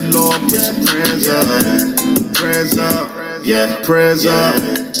Lord, put your prayers up. Prayers up. Yeah, prayers up.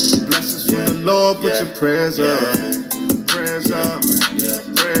 Blessings from the Lord, put your prayers up. Prayers up.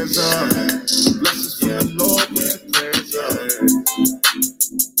 Prayers up. Blessings from the Lord, put your prayers up.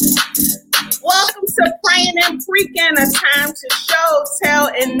 Welcome to Praying and Preaching, a time to show, tell,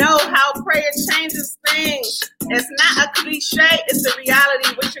 and know how prayer changes things. It's not a cliche, it's a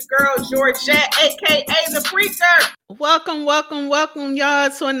reality with your girl, Georgette, aka The Preacher. Welcome, y'all,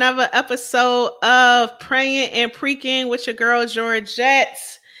 to another episode of Praying and Preaching with your girl, Georgette.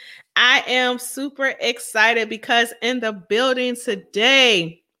 I am super excited because in the building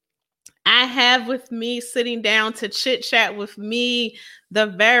today, I have with me sitting down to chit chat with me, the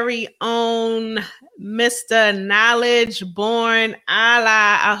very own Mr. Knowledge Born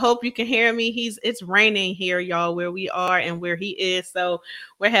Allah. I hope you can hear me. It's raining here, y'all, where we are and where he is. So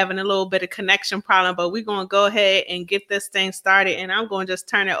we're having a little bit of connection problem, but we're going to go ahead and get this thing started. And I'm going to just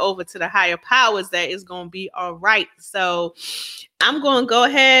turn it over to the higher powers that is going to be all right. So I'm going to go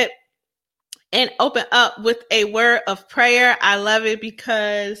ahead and open up with a word of prayer. I love it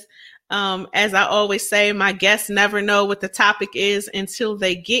because as I always say, my guests never know what the topic is until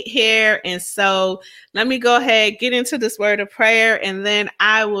they get here. And so let me go ahead, get into this word of prayer, and then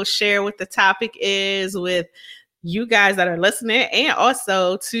I will share what the topic is with you guys that are listening and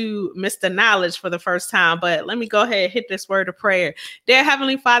also to Mr. Knowledge for the first time. But let me go ahead and hit this word of prayer. Dear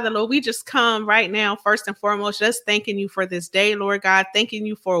Heavenly Father, Lord, we just come right now, first and foremost, just thanking you for this day, Lord God, thanking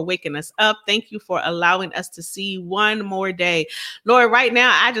you for waking us up. Thank you for allowing us to see one more day. Lord, right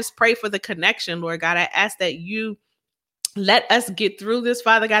now, I just pray for the connection, Lord God. I ask that you let us get through this,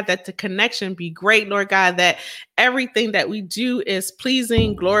 Father God, that the connection be great, Lord God, that everything that we do is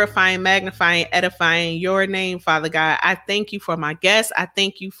pleasing, glorifying, magnifying, edifying your name, Father God. I thank you for my guest. I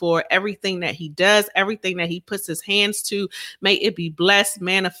thank you for everything that he does, everything that he puts his hands to. May it be blessed,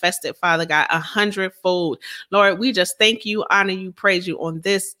 manifested, Father God, 100-fold. Lord, we just thank you, honor you, praise you on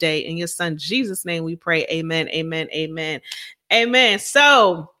this day. In your son, Jesus' name we pray. Amen, amen, amen, amen.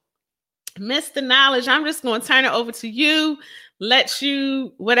 So, Mr. Knowledge, I'm just going to turn it over to you. Let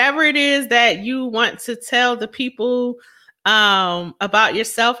you, whatever it is that you want to tell the people about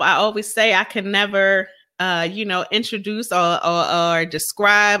yourself. I always say I can never, introduce or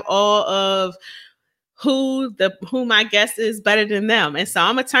describe all of who my guest is better than them. And so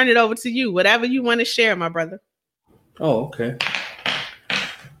I'm going to turn it over to you. Whatever you want to share, my brother. Oh, okay.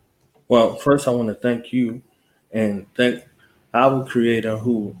 Well, first I want to thank you and thank our Creator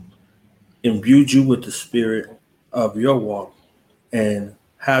who imbued you with the spirit of your walk and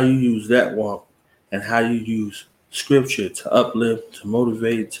how you use that walk and how you use scripture to uplift, to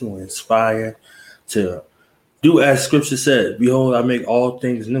motivate, to inspire, to do as scripture said, behold, I make all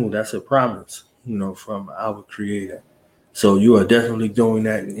things new. That's a promise, from our Creator. So you are definitely doing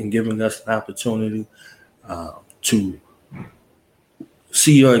that and giving us an opportunity to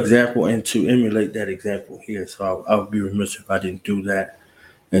see your example and to emulate that example here. So I would be remiss if I didn't do that.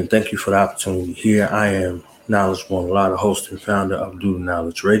 And thank you for the opportunity here. I am Knowledge Born Allah, the host and founder of Do the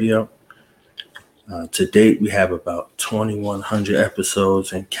Knowledge Radio. To date, we have about 2,100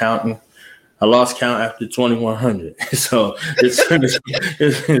 episodes and counting. I lost count after 2,100. So it's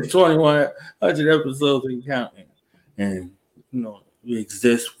 2,100 episodes and counting. And, we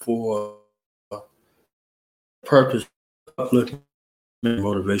exist for purpose, uplifting,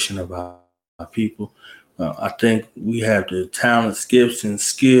 motivation of our people. I think we have the talents, gifts, and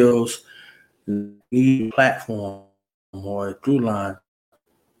skills, need a platform or a through line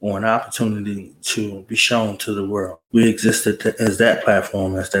or an opportunity to be shown to the world. We exist as that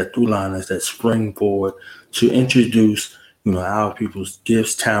platform, as that through line, as that springboard to introduce, our people's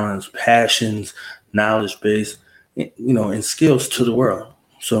gifts, talents, passions, knowledge base, and skills to the world.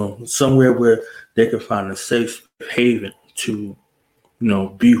 So somewhere where they can find a safe haven to,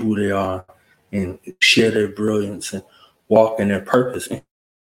 be who they are and share their brilliance and walk in their purpose and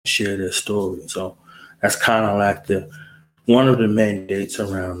share their story. So that's kind of like one of the mandates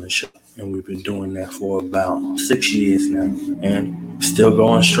around the show. And we've been doing that for about 6 years now and still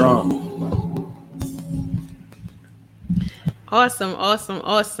going strong. Awesome.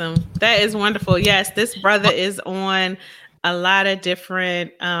 That is wonderful. Yes, this brother is on a lot of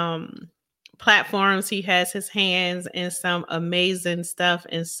different platforms. He has his hands in some amazing stuff.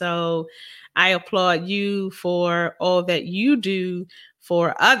 And so I applaud you for all that you do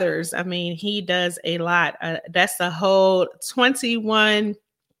for others. I mean, he does a lot. That's a whole 21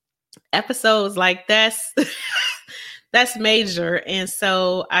 episodes. Like that's major. And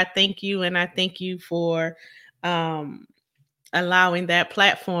so I thank you, and I thank you for allowing that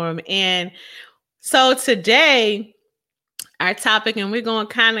platform. And so today our topic, and we're going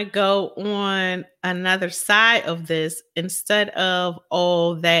to kind of go on another side of this instead of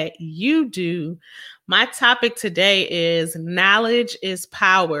all that you do. My topic today is knowledge is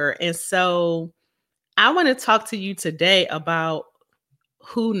power. And so I want to talk to you today about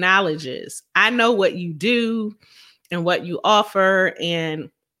who knowledge is. I know what you do and what you offer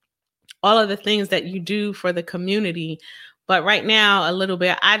and all of the things that you do for the community. But right now, a little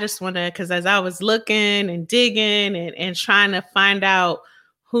bit, I just want to, because as I was looking and digging and trying to find out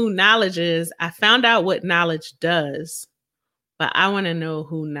who knowledge is, I found out what knowledge does, but I want to know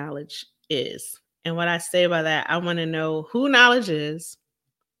who knowledge is. And what I say by that, I want to know who knowledge is,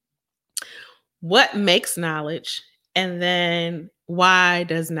 what makes knowledge, and then why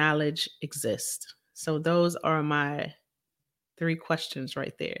does knowledge exist? So those are my 3 questions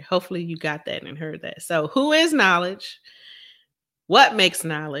right there. Hopefully you got that and heard that. So who is knowledge? What makes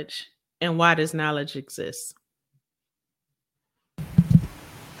knowledge? And why does knowledge exist?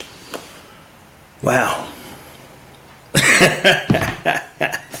 Wow.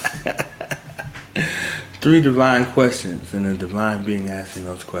 3 divine questions, and a divine being asking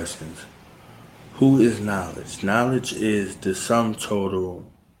those questions. Who is knowledge? Knowledge is the sum total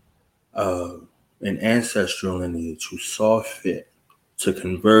of an ancestral lineage who saw fit to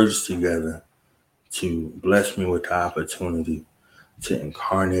converge together to bless me with the opportunity to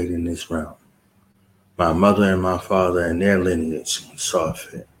incarnate in this realm. My mother and my father and their lineage saw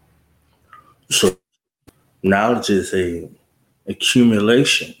fit. So knowledge is a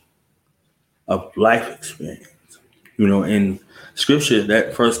accumulation of life experience. In scripture,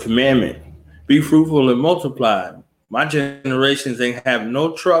 that first commandment, be fruitful and multiply. My generations ain't have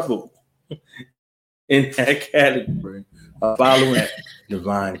no trouble in that category of following that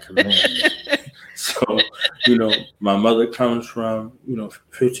divine commandment. So, my mother comes from,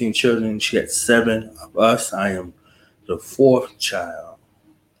 15 children. She had 7 of us. I am the 4th child.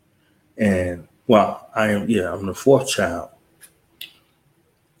 And, I'm the 4th child.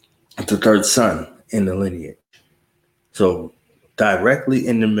 The 3rd son in the lineage. So, directly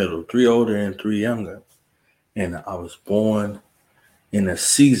in the middle, 3 older and 3 younger. And I was born in a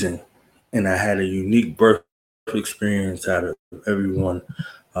season, and I had a unique birth experience out of every one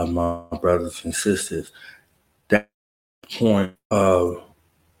of my brothers and sisters. That point of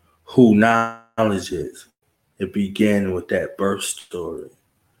who knowledge is, it began with that birth story.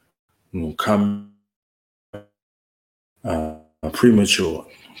 Premature,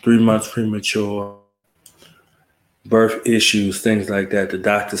 3 months premature, birth issues, things like that. The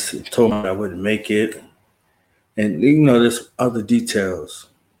doctors told me I wouldn't make it. And, there's other details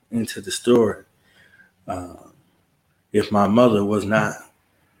into the story. If my mother was not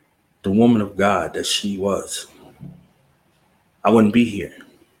the woman of God that she was, I wouldn't be here.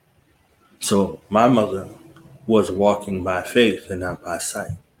 So my mother was walking by faith and not by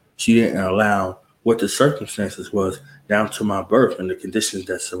sight. She didn't allow what the circumstances was down to my birth and the conditions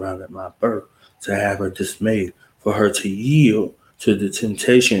that surrounded my birth to have her dismayed, for her to yield to the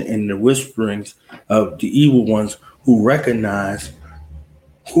temptation and the whisperings of the evil ones who recognized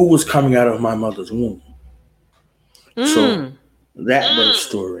who was coming out of my mother's womb. So that birth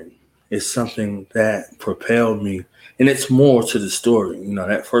story is something that propelled me. And it's more to the story.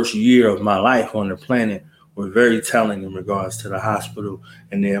 That first year of my life on the planet were very telling in regards to the hospital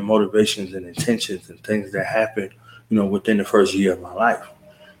and their motivations and intentions and things that happened, within the first year of my life.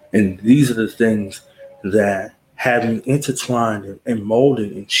 And these are the things that have me intertwined and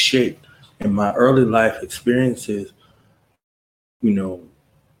molded and shaped in my early life experiences,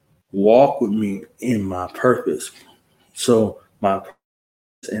 walk with me in my purpose. So my purpose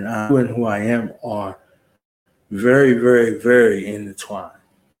and I and who I am are very, very, very intertwined.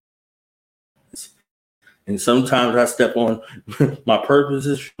 And sometimes I step on my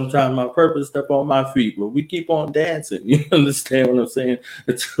purposes, sometimes my purpose step on my feet, but we keep on dancing. You understand what I'm saying?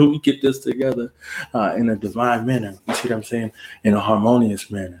 Until we get this together in a divine manner. You see what I'm saying? In a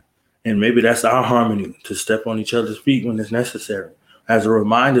harmonious manner. And maybe that's our harmony, to step on each other's feet when it's necessary, as a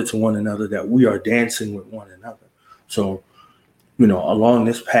reminder to one another that we are dancing with one another. So, along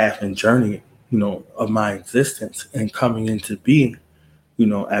this path and journey, of my existence and coming into being,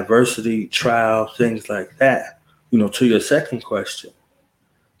 adversity, trial, things like that, to your second question,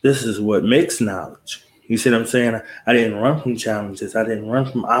 this is what makes knowledge. You see what I'm saying? I didn't run from challenges. I didn't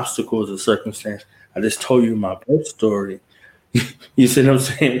run from obstacles or circumstance. I just told you my birth story. You see what I'm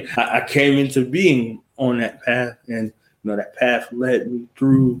saying? I came into being on that path, and, that path led me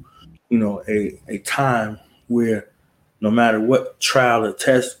through, a time where no matter what trial or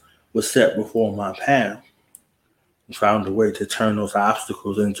test was set before my path, I found a way to turn those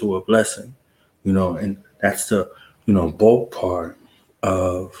obstacles into a blessing, and that's the, both part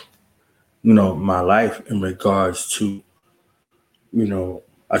of, my life in regards to,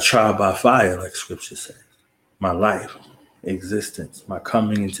 a trial by fire, like scripture says. My life, existence, my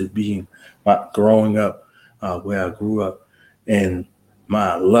coming into being, my growing up where I grew up, and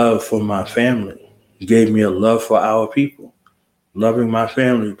my love for my family gave me a love for our people. Loving my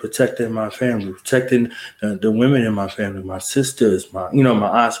family, protecting my family, protecting the women in my family, my sisters, my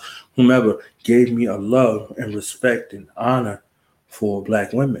aunts, whomever, gave me a love and respect and honor for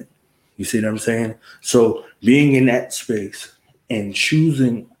Black women. You see what I'm saying? So being in that space and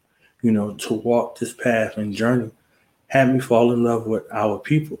choosing, to walk this path and journey had me fall in love with our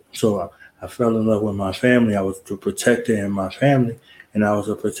people. So I fell in love with my family. I was the protector in my family, and I was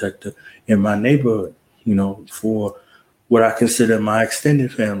a protector in my neighborhood, for what I consider my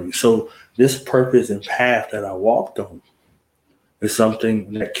extended family. So this purpose and path that I walked on is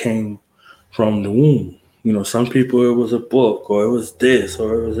something that came from the womb. Some people, it was a book, or it was this,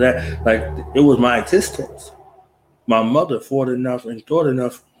 or it was that. Like, it was my existence. My mother fought enough and thought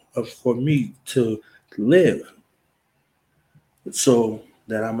enough for me to live so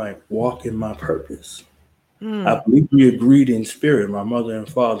that I might walk in my purpose. I believe we agreed in spirit, my mother and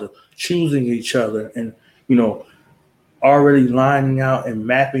father, choosing each other and, already lining out and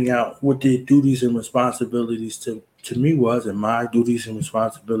mapping out what their duties and responsibilities to me was, and my duties and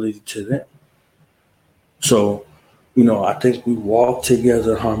responsibility to them. So, I think we walked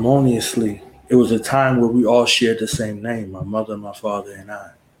together harmoniously. It was a time where we all shared the same name, my mother, my father, and I,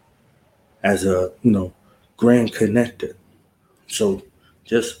 as a, grand connector. So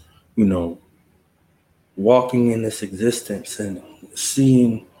just, walking in this existence and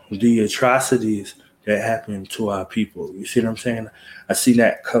seeing the atrocities that happen to our people. You see what I'm saying? I see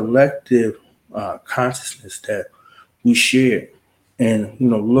that collective consciousness that we share, and,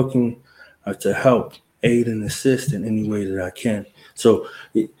 looking to help, aid, and assist in any way that I can. So,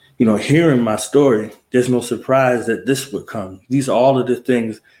 hearing my story, there's no surprise that this would come. These are all of the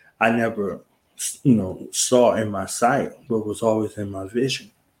things I never, saw in my sight, but was always in my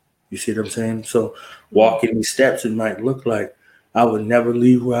vision. You see what I'm saying? So walking these steps, it might look like I would never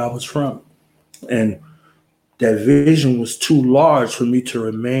leave where I was from. And that vision was too large for me to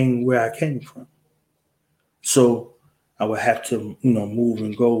remain where I came from. So I would have to, move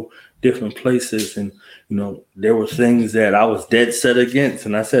and go different places. And, there were things that I was dead set against.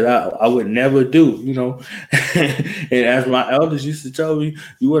 And I said, I would never do, And as my elders used to tell me,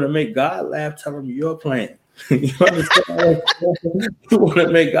 you want to make God laugh, tell him your plan. You understand? You want to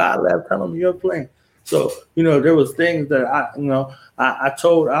make God laugh, tell him your plan. So, there was things that I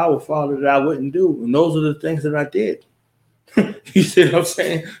told our father that I wouldn't do. And those are the things that I did. You see what I'm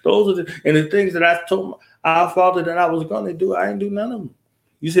saying? Those are the things that I told our father that I was going to do. I didn't do none of them.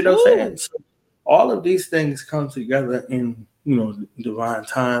 You see what I'm saying? So all of these things come together in, divine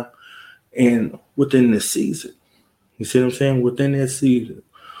time and within the season. You see what I'm saying? Within that season.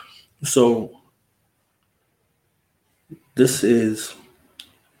 So this is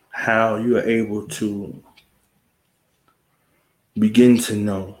how you are able to begin to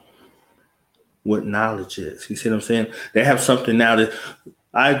know what knowledge is. You see what I'm saying? They have something now that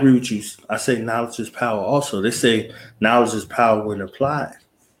I agree with you. I say knowledge is power also. They say knowledge is power when applied.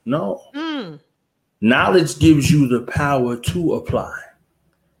 No. Knowledge gives you the power to apply.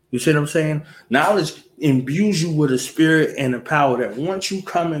 You see what I'm saying? Knowledge imbues you with a spirit and a power that once you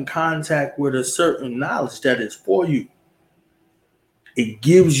come in contact with a certain knowledge that is for you, it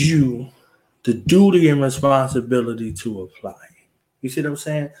gives you the duty and responsibility to apply. You see what I'm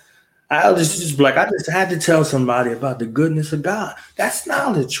saying? I just had to tell somebody about the goodness of God. That's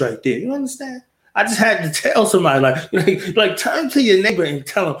knowledge right there. You understand? I just had to tell somebody, like turn to your neighbor and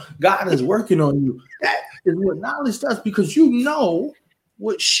tell them God is working on you. That is what knowledge does, because you know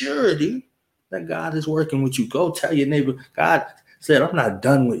with surety that God is working with you. Go tell your neighbor, God said, I'm not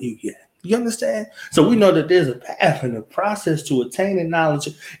done with you yet. You understand? So we know that there's a path and a process to attaining knowledge,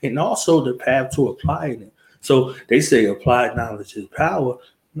 and also the path to applying it. So they say applied knowledge is power.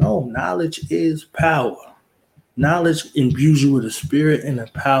 No, knowledge is power. Knowledge imbues you with a spirit and a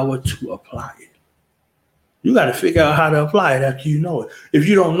power to apply it. You got to figure out how to apply it after you know it. If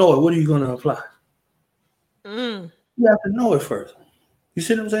you don't know it, what are you going to apply? You have to know it first. You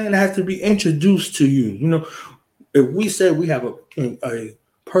see what I'm saying? It has to be introduced to you. If we say we have a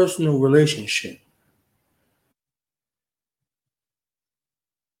personal relationship,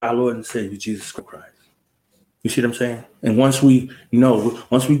 our Lord and Savior, Jesus Christ. You see what I'm saying? And once we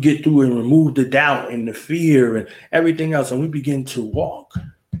get through and remove the doubt and the fear and everything else, and we begin to walk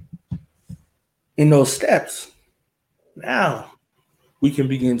in those steps, now we can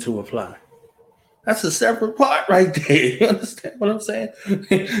begin to apply. That's a separate part right there. You understand what I'm saying?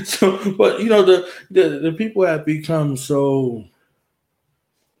 So, but you know, the people have become so,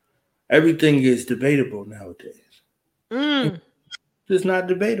 everything is debatable nowadays. It's not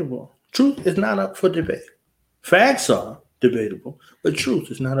debatable. Truth is not up for debate. Facts are debatable, but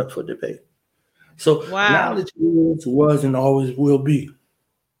truth is not up for debate. So knowledge is, was, and always will be.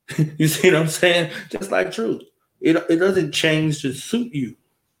 You see what I'm saying? Just like truth. It doesn't change to suit you.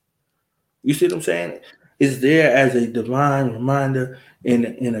 You see what I'm saying? It's there as a divine reminder and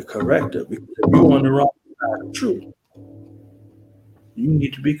a corrector. Because if you're on the wrong side of truth, you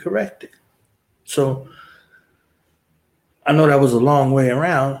need to be corrected. So I know that was a long way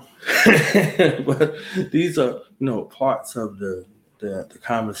around, but these are, you know, parts of the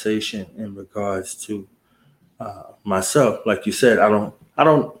conversation in regards to myself. Like you said, I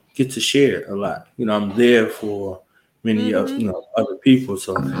don't get to share a lot. You know, I'm there for many other people,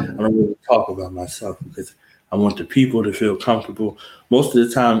 so I don't really talk about myself because I want the people to feel comfortable. Most of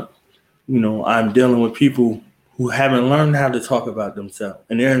the time, you know, I'm dealing with people who haven't learned how to talk about themselves,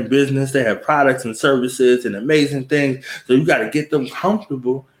 and they're in business. They have products and services and amazing things, so you got to get them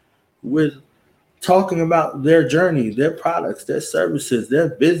comfortable with talking about their journey, their products, their services, their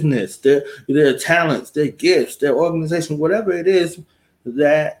business, their talents, their gifts, their organization, whatever it is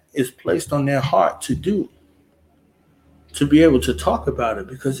that is placed on their heart to do, to be able to talk about it,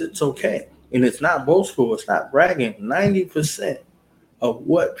 because it's okay. And it's not boastful. It's not bragging. 90% of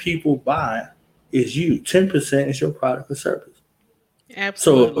what people buy is you. 10% is your product or service.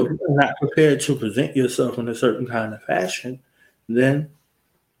 Absolutely. So if you're not prepared to present yourself in a certain kind of fashion, then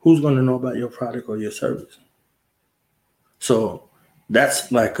who's going to know about your product or your service? So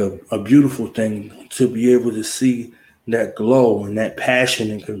that's like a beautiful thing, to be able to see that glow and that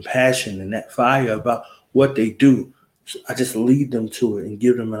passion and compassion and that fire about what they do. So I just lead them to it and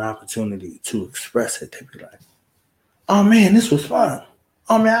give them an opportunity to express it. They'd be like, oh man, this was fun.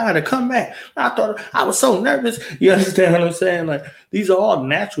 Oh man, I gotta come back. I thought I was so nervous. You understand what I'm saying? Like, these are all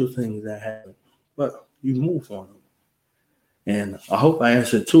natural things that happen, but you move on them. And I hope I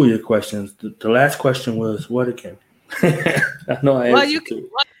answered two of your questions. The last question was what again? I know I answered two.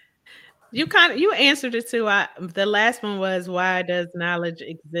 You answered it too. The last one was, why does knowledge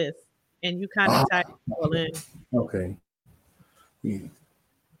exist? And you kind of tied it all in. Okay.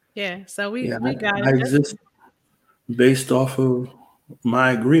 Yeah. So we got it. I exist based off of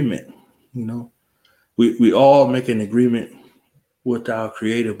my agreement. You know, we all make an agreement with our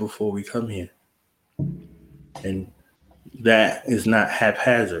Creator before we come here, and that is not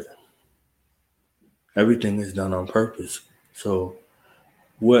haphazard. Everything is done on purpose. So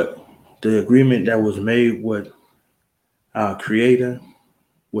what the agreement that was made with our Creator,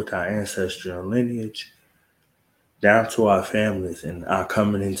 with our ancestral lineage, down to our families and our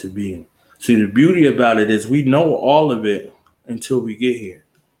coming into being. See, the beauty about it is we know all of it until we get here.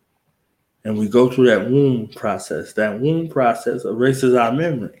 And we go through that womb process. That womb process erases our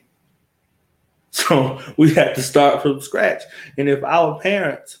memory. So we have to start from scratch. And if our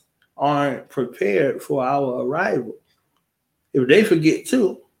parents aren't prepared for our arrival, if they forget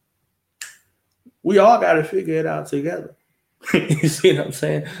too, we all got to figure it out together. You see what I'm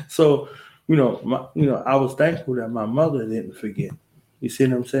saying? So, I was thankful that my mother didn't forget. You see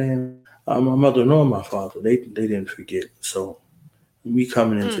what I'm saying? My mother nor my father, they didn't forget. So, me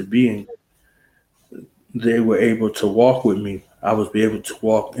coming into being, they were able to walk with me. I was able to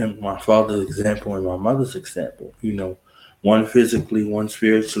walk in my father's example and my mother's example. You know, one physically, one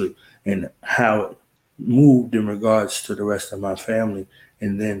spiritually, and how it moved in regards to the rest of my family,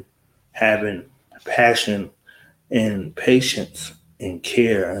 and then having passion and patience and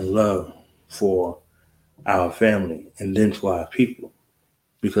care and love for our family and then for our people.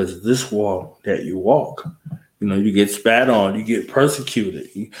 Because this walk that you walk, you get spat on, you get persecuted,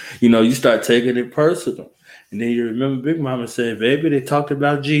 you start taking it personal. And then you remember Big Mama said, baby, they talked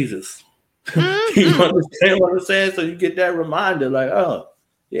about Jesus. You understand what I'm saying? So you get that reminder like, oh,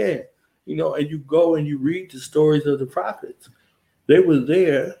 yeah. And you go and you read the stories of the prophets. They were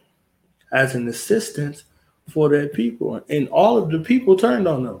there as an assistance for their people, and all of the people turned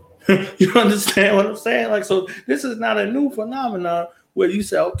on them. You understand what I'm saying? Like, so this is not a new phenomenon where you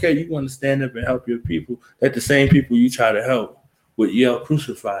say, okay, you want to stand up and help your people, that the same people you try to help would yell,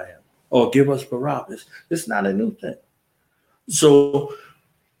 crucify him, or give us Barabbas. It's not a new thing. So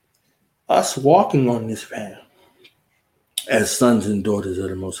us walking on this path as sons and daughters of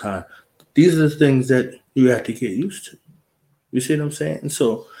the Most High, these are the things that you have to get used to. You see what I'm saying? And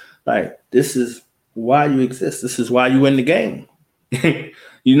so, like, this is why you exist. This is why you in the game.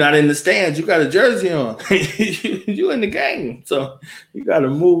 You're not in the stands. You got a jersey on. You in the game. So you got to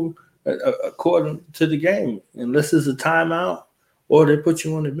move according to the game, unless it's a timeout or they put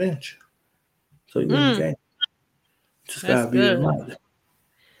you on the bench. So you're in the game. Just That's gotta be good. reminded.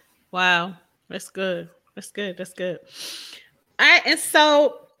 Wow. That's good. That's good. That's good. All right. And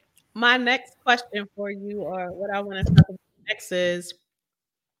so my next question for you, or what I want to talk about next, is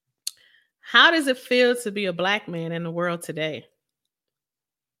how does it feel to be a Black man in the world today?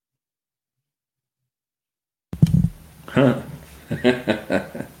 Huh.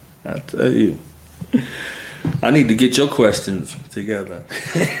 I tell you, I need to get your questions together.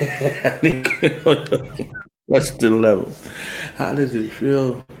 What's the level? How does it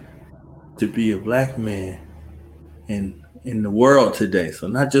feel to be a Black man in the world today? So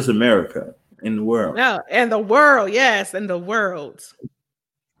not just America, in the world. No, in the world, yes, in the world.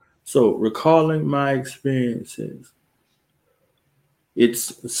 So recalling my experiences,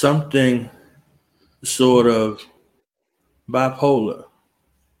 it's something sort of bipolar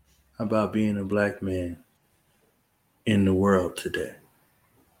about being a Black man in the world today.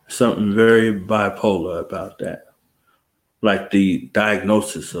 Something very bipolar about that. Like the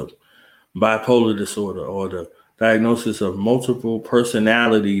diagnosis of bipolar disorder or the diagnosis of multiple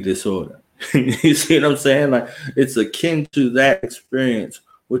personality disorder. You see what I'm saying? Like it's akin to that experience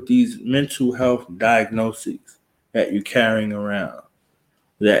with these mental health diagnoses that you're carrying around,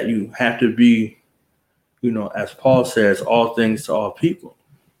 that you have to be, as Paul says, all things to all people.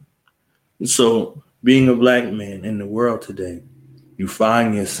 So being a Black man in the world today, you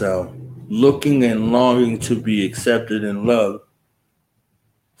find yourself looking and longing to be accepted and loved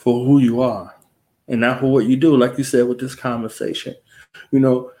for who you are and not for what you do. Like you said with this conversation,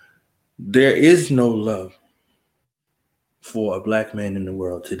 there is no love for a Black man in the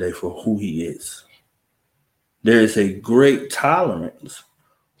world today for who he is. There is a great tolerance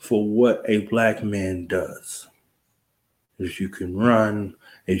for what a Black man does. If you can run,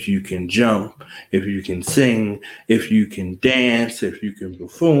 if you can jump, if you can sing, if you can dance, if you can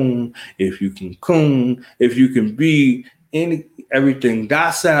buffoon, if you can coon, if you can be everything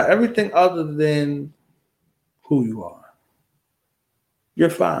docile, everything other than who you are,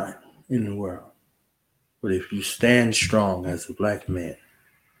 you're fine in the world. But if you stand strong as a Black man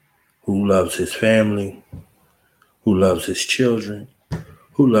who loves his family, who loves his children,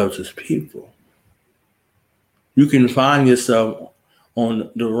 who loves his people, you can find yourself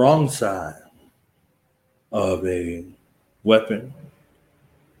on the wrong side of a weapon,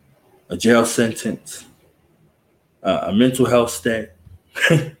 a jail sentence, a mental health stay.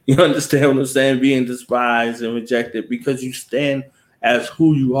 You understand what I'm saying? Being despised and rejected because you stand as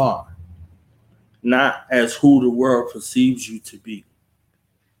who you are, not as who the world perceives you to be.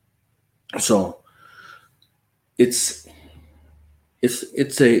 So it's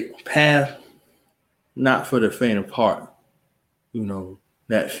a path not for the faint of heart,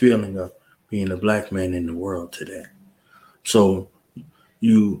 that feeling of being a Black man in the world today. So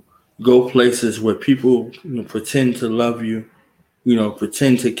you go places where people pretend to love you,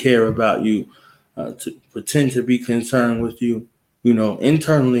 pretend to care about you, to pretend to be concerned with you,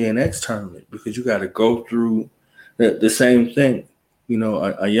 internally and externally, because you got to go through the same thing.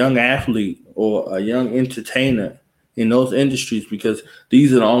 A young athlete or a young entertainer in those industries, because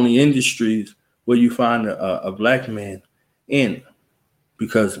these are the only industries where you find a Black man in,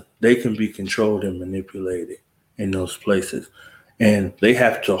 because they can be controlled and manipulated in those places. And they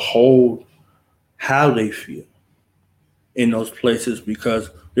have to hold how they feel in those places because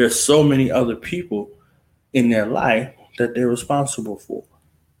there's so many other people in their life that they're responsible for.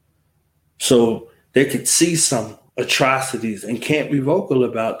 So they could see some atrocities and can't be vocal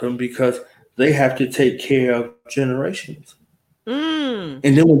about them because they have to take care of generations. And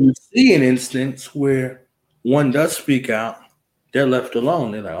then when you see an instance where one does speak out, they're left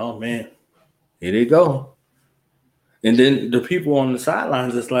alone. They're like, oh man, here they go. And then the people on the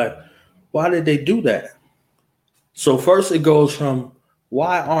sidelines, it's like, why did they do that? So first it goes from,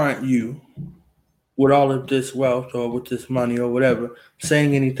 why aren't you, with all of this wealth or with this money or whatever,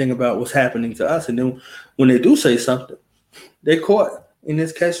 saying anything about what's happening to us? And then when they do say something, they're caught in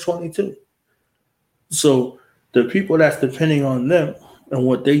this catch-22. So the people that's depending on them and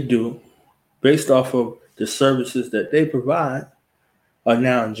what they do based off of the services that they provide are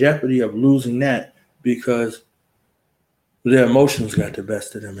now in jeopardy of losing that because their emotions got the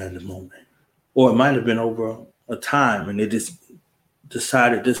best of them at the moment. Or it might have been over a time and they just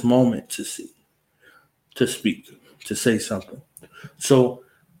decided this moment to speak, to say something. So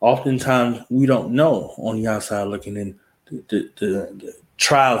oftentimes we don't know on the outside looking in the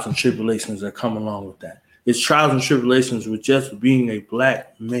trials and tribulations that come along with that. It's trials and tribulations with just being a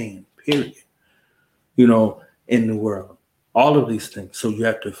Black man, period, in the world. all of these things. So you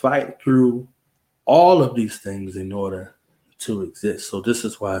have to fight through all of these things in order to exist. So this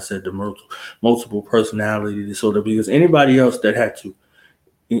is why I said the multiple personality disorder, because anybody else that had to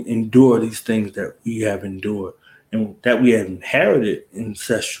endure these things that we have endured and that we have inherited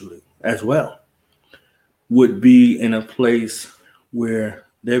ancestrally as well would be in a place where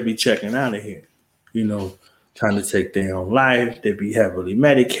they'd be checking out of here, trying to take their own life. They'd be heavily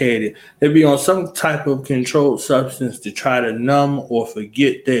medicated. They'd be on some type of controlled substance to try to numb or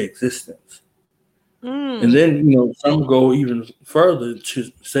forget their existence. And then, some go even further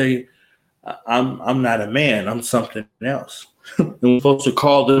to say, I'm not a man, I'm something else. And we're supposed to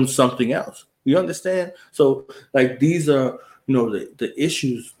call them something else. You understand? So, like, these are, the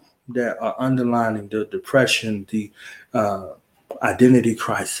issues that are underlining the depression, the identity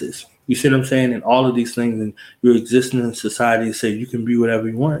crisis. You see what I'm saying? And all of these things, and you're existing in society, say you can be whatever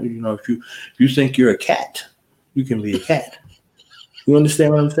you want. If you think you're a cat, you can be a cat. You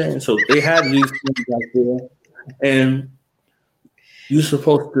understand what I'm saying? So they have these things out there, and you're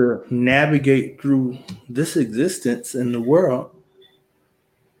supposed to navigate through this existence in the world,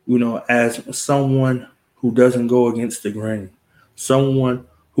 as someone who doesn't go against the grain, someone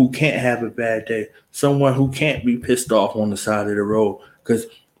who can't have a bad day, someone who can't be pissed off on the side of the road because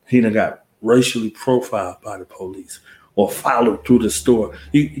he done got racially profiled by the police or followed through the store.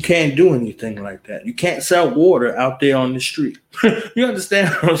 You can't do anything like that. You can't sell water out there on the street. You understand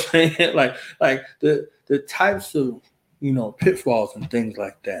what I'm saying? Like the types of, pitfalls and things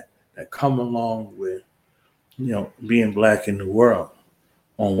like that come along with, being black in the world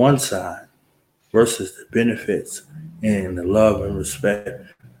on one side versus the benefits and the love and respect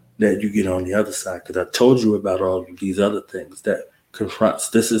that you get on the other side. Because I told you about all of these other things that confronts.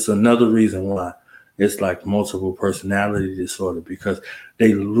 This is another reason why it's like multiple personality disorder, because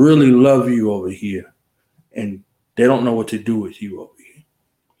they really love you over here and they don't know what to do with you over here.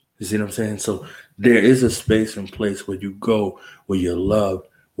 You see what I'm saying? So there is a space and place where you go, where you're loved,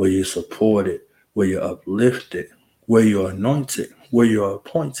 where you're supported, where you're uplifted, where you're anointed, where you're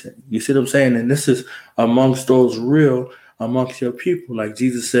appointed. You see what I'm saying? And this is amongst those real, amongst your people. Like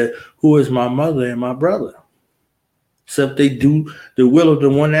Jesus said, who is my mother and my brother? Except they do the will of the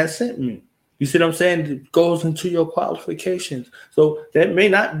one that sent me. You see what I'm saying? It goes into your qualifications. So that may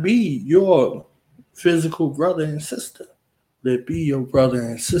not be your physical brother and sister. That be your brother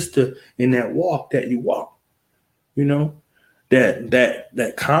and sister in that walk that you walk.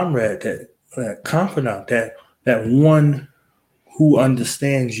 That comrade, that confidant, that one who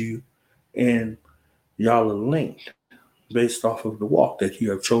understands you, and y'all are linked based off of the walk that you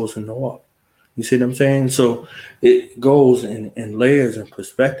have chosen to walk. You see what I'm saying? So it goes in layers and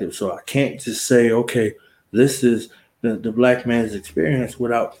perspective. So I can't just say, okay, this is the black man's experience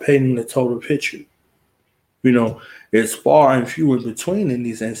without painting the total picture. It's far and few in between in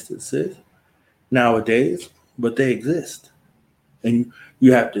these instances nowadays, but they exist. And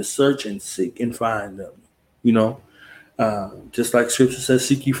you have to search and seek and find them, just like scripture says,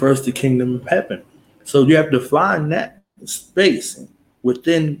 seek ye first the kingdom of heaven. So you have to find that space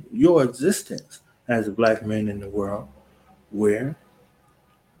within your existence as a black man in the world where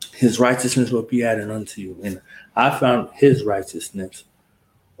his righteousness will be added unto you. And I found his righteousness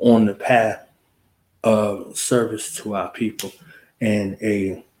on the path of service to our people and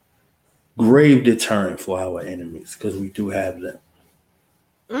a grave deterrent for our enemies, because we do have them.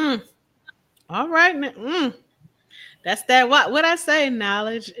 All right. That's that. What I say,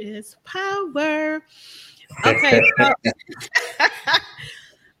 knowledge is power. Okay. So,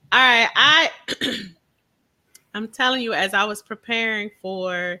 all right. I'm telling you, as I was preparing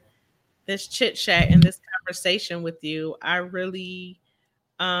for this chit chat and this conversation with you, I really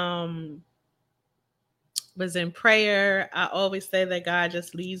was in prayer. I always say that God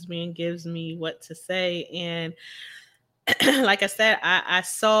just leads me and gives me what to say. And like I said, I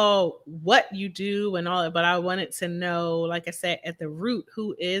saw what you do and all that, but I wanted to know, like I said, at the root,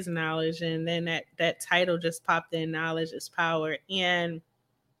 who is knowledge? And then that title just popped in, knowledge is power. And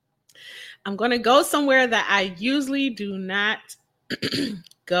I'm going to go somewhere that I usually do not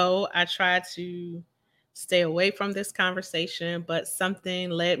go. I try to stay away from this conversation, but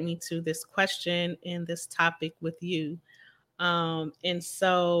something led me to this question and this topic with you. And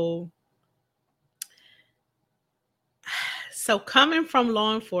so coming from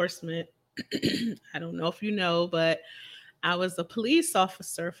law enforcement, I don't know if you know, but I was a police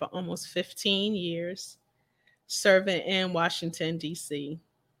officer for almost 15 years, serving in Washington, D.C.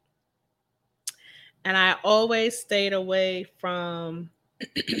 And I always stayed away from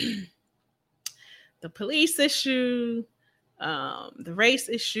the police issue, the race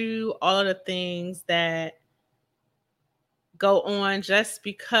issue, all of the things that go on just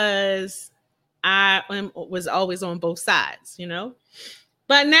because was always on both sides, you know.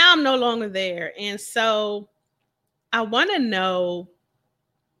 But now I'm no longer there. And so I want to know,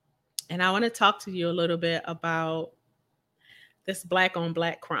 and I want to talk to you a little bit about this Black on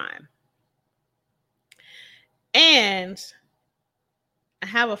Black crime. And I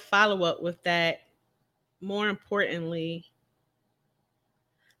have a follow-up with that. More importantly,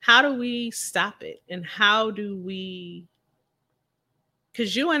 how do we stop it? And how do we,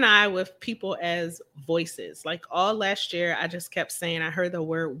 because you and I with people as voices, like all last year, I just kept saying, I heard the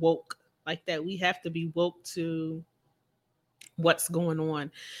word woke, like that we have to be woke to what's going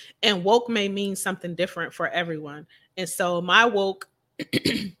on. And woke may mean something different for everyone. And so my woke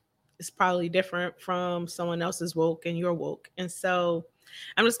is probably different from someone else's woke and your woke. And so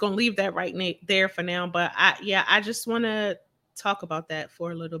I'm just going to leave that right there for now. But I just want to talk about that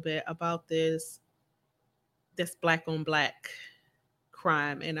for a little bit, about this Black on Black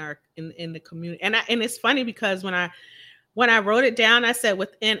crime in the community. And it's funny because when I wrote it down, I said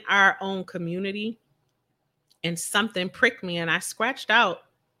within our own community, and something pricked me, and I scratched out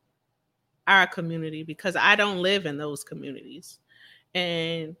our community because I don't live in those communities.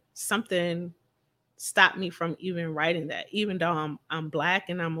 And something stopped me from even writing that. Even though I'm Black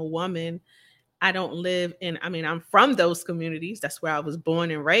and I'm a woman, I don't live in, I'm from those communities. That's where I was born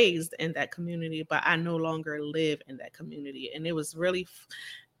and raised, in that community, but I no longer live in that community. And it was really,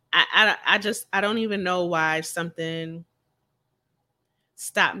 I don't even know why something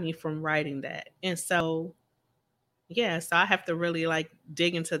stopped me from writing that. And so, so I have to really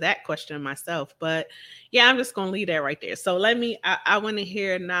dig into that question myself. But I'm just going to leave that right there. So I want to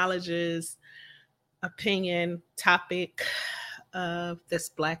hear Knowledge's opinion topic of this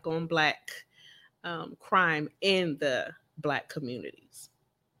Black on Black crime in the Black communities.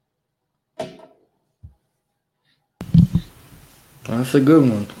 That's a good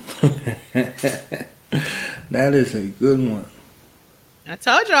one. That is a good one. I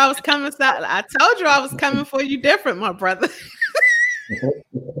told you I was coming. I told you I was coming for you different, my brother.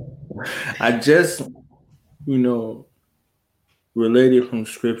 I just, related from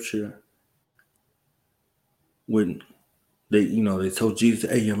scripture when they told Jesus,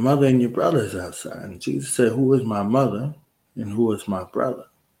 hey, your mother and your brother is outside. And Jesus said, who is my mother and who is my brother?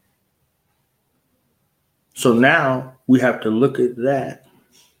 So now we have to look at that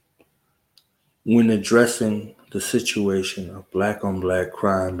when addressing the situation of Black on Black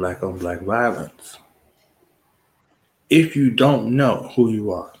crime, Black on Black violence. If you don't know who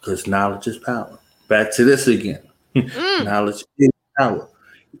you are, because knowledge is power. Back to this again. Knowledge is power.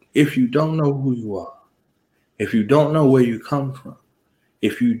 If you don't know who you are, if you don't know where you come from,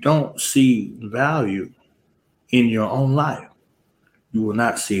 if you don't see value in your own life, you will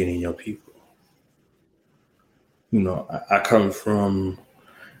not see it in your people. I come from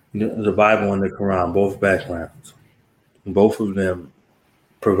the Bible and the Quran, both backgrounds. Both of them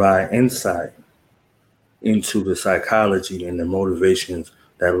provide insight into the psychology and the motivations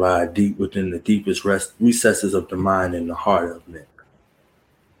that lie deep within the deepest recesses of the mind and the heart of men.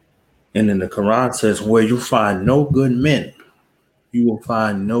 And then the Quran says, where you find no good men, you will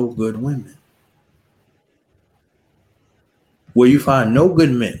find no good women. Where you find no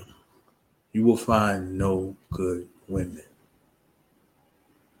good men, you will find no good women.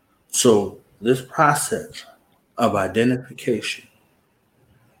 So this process of identification,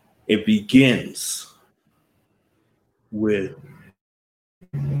 it begins with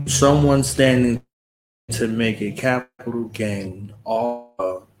someone standing to make a capital gain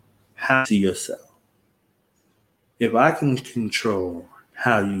of how you see yourself. If I can control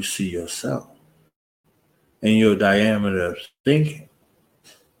how you see yourself and your diameter of thinking,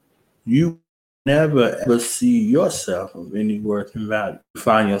 you never ever see yourself of any worth and value. You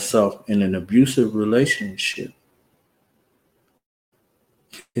find yourself in an abusive relationship,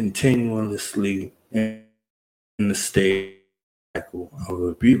 continuously in the state cycle of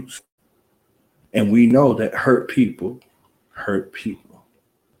abuse. And we know that hurt people hurt people.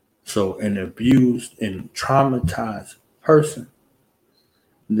 So an abused and traumatized person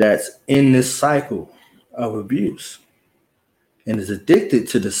that's in this cycle of abuse and is addicted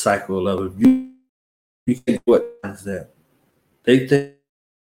to the cycle of abuse, you think what is that? They think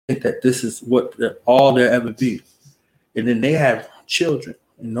that this is what all there ever be. And then they have children,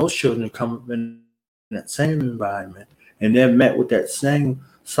 and those children come up in that same environment, and they're met with that same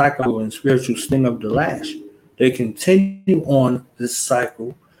cycle and spiritual sting of the lash. They continue on this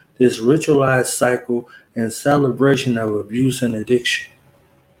cycle, this ritualized cycle and celebration of abuse and addiction.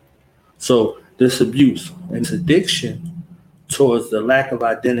 So this abuse and this addiction towards the lack of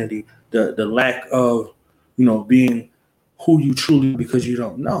identity, the lack of, being who you truly are because you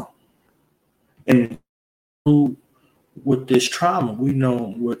don't know. And with this trauma, we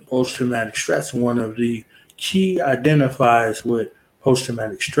know with post-traumatic stress, one of the key identifiers with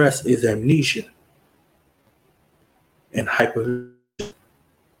post-traumatic stress is amnesia and hyper.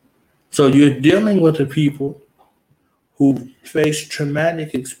 So you're dealing with the people who face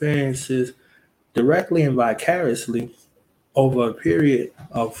traumatic experiences directly and vicariously over a period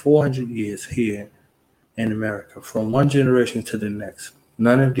of 400 years here in America, from one generation to the next.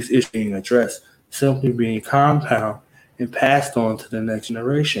 None of these issues being addressed, simply being compounded and passed on to the next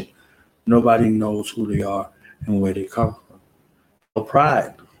generation. Nobody knows who they are and where they come from. No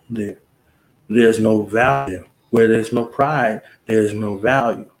pride there. There's no value. Where there's no pride, there's no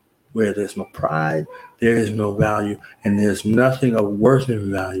value. Where there's no pride, there is no value, and there's nothing of worth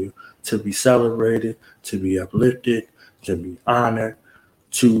and value to be celebrated, to be uplifted, to be honored,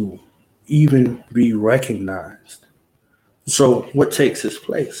 to even be recognized. So what takes its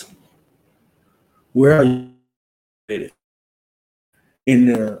place? Where are you in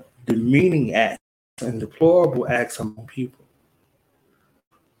the demeaning acts and deplorable acts among people?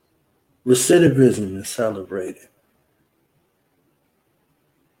 Recidivism is celebrated.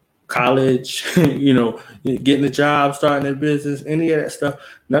 College, getting a job, starting a business, any of that stuff,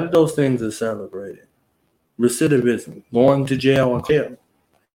 none of those things are celebrated. Recidivism, going to jail and jail,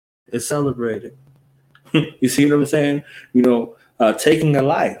 is celebrated. You see what I'm saying? Taking a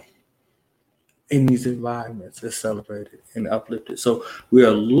life in these environments is celebrated and uplifted. So we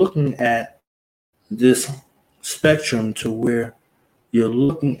are looking at this spectrum to where you're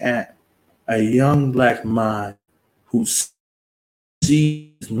looking at a young Black mind who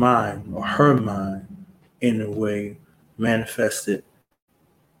sees mind or her mind in a way manifested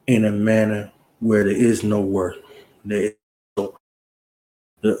in a manner where there is no worth. The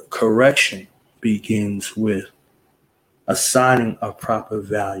correction begins with assigning a proper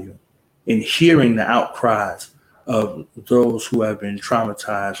value and hearing the outcries of those who have been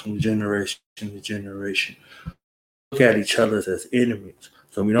traumatized from generation to generation. Look at each other as enemies.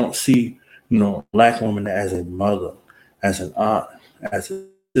 So we don't see, Black woman as a mother, as an aunt, as a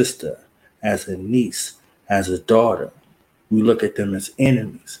sister, as a niece, as a daughter. We look at them as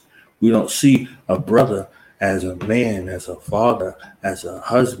enemies. We don't see a brother as a man, as a father, as a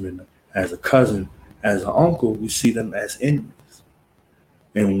husband, as a cousin, as an uncle. We see them as enemies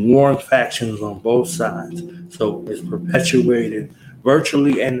and warring factions on both sides. So it's perpetuated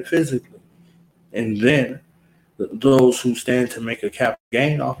virtually and physically. And then those who stand to make a capital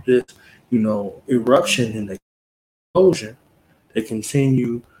gain off this, eruption and explosion, they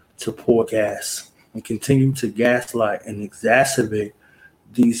continue to pour gas and continue to gaslight and exacerbate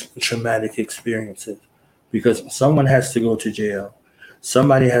these traumatic experiences, because someone has to go to jail,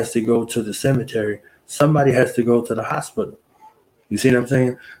 somebody has to go to the cemetery, somebody has to go to the hospital. You see what I'm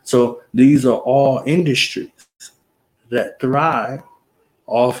saying? So these are all industries that thrive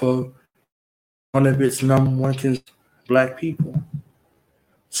off of one of its number one Black people.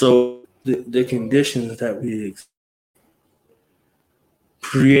 So the conditions that we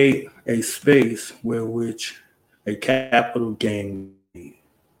create a space where which a capital gain.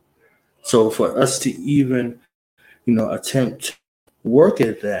 So for us to even, attempt to work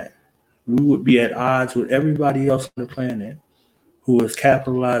at that, we would be at odds with everybody else on the planet who is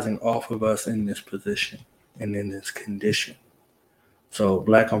capitalizing off of us in this position and in this condition. So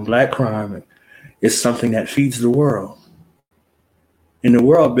Black on Black crime is something that feeds the world. And the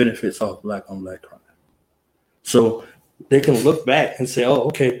world benefits off Black on Black crime. So they can look back and say, oh,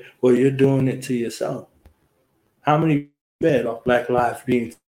 okay, well, you're doing it to yourself. How many bed off Black lives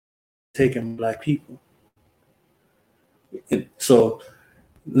being taken by Black people? And so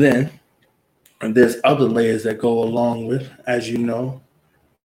then there's other layers that go along with, as you know,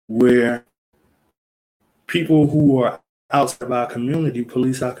 where people who are outside of our community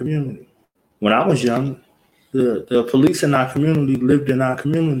police our community. When I was young, the police in our community lived in our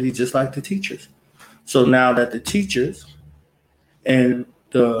community just like the teachers. So now that the teachers and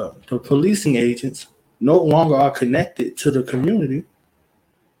the policing agents no longer are connected to the community,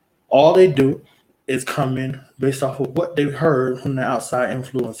 all they do is come in based off of what they've heard from the outside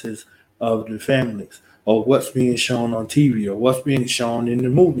influences of the families, or what's being shown on TV, or what's being shown in the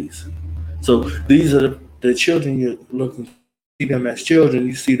movies. So these are the children you're looking to see them as children,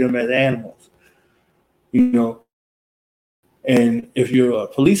 you see them as animals. And if you're a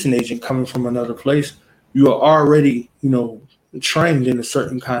policing agent coming from another place, you are already, trained in a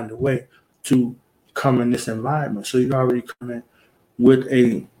certain kind of way to come in this environment. So you're already coming with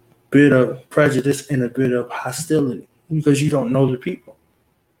a bit of prejudice and a bit of hostility because you don't know the people.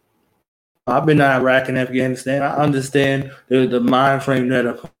 I've been to Iraq and Afghanistan. I understand the mind frame that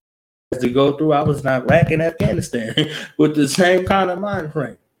a to go through. I was in Iraq and Afghanistan with the same kind of mind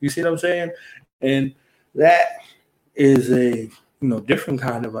frame. You see what I'm saying? And that is a different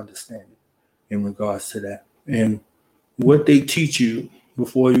kind of understanding in regards to that. And what they teach you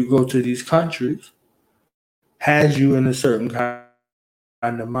before you go to these countries has you in a certain kind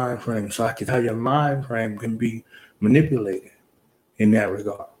of mind frame. So I can tell your mind frame can be manipulated in that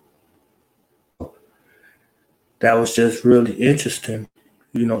regard. That was just really interesting,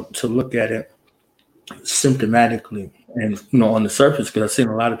 to look at it symptomatically and, on the surface, because I've seen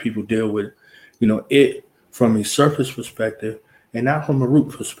a lot of people deal with, it from a surface perspective and not from a root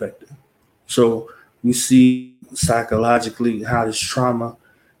perspective. So we see psychologically how this trauma,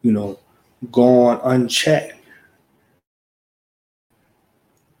 gone unchecked,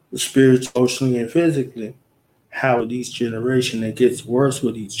 spiritually, emotionally, and physically, how with each generation it gets worse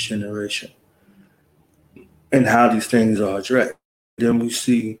with each generation, and how these things are addressed. Then we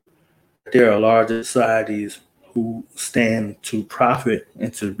see there are larger societies who stand to profit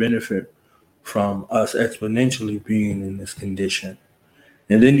and to benefit from us exponentially being in this condition.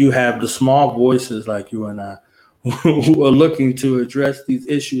 And then you have the small voices like you and I who are looking to address these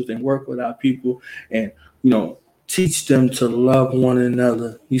issues and work with our people and, teach them to love one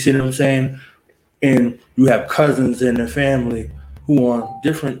another. You see what I'm saying? And you have cousins in the family who are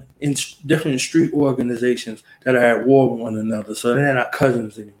different street organizations that are at war with one another. So they're not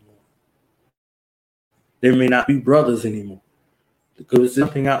cousins anymore. They may not be brothers anymore because there's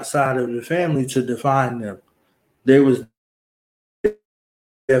something outside of the family to define them. They was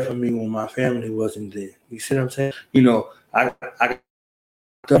there for me when my family wasn't there. You see what I'm saying? I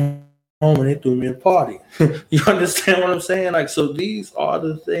got home and they threw me a party. You understand what I'm saying? Like, so these are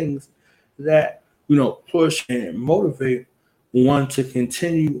the things that, push and motivate one to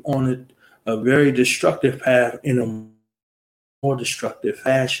continue on a very destructive path in a more destructive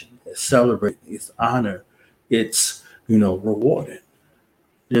fashion. It's celebrated, it's honored, it's, rewarded.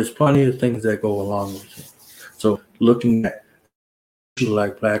 There's plenty of things that go along with it. So looking at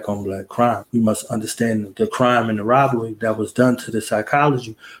like black on black crime, we must understand the crime and the robbery that was done to the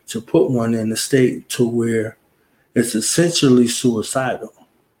psychology to put one in a state to where it's essentially suicidal.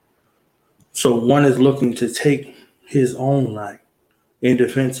 So one is looking to take his own life in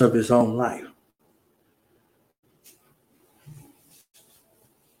defense of his own life.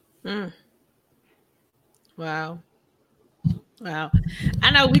 Wow. I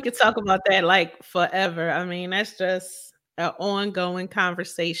know we could talk about that like forever. I mean, that's just an ongoing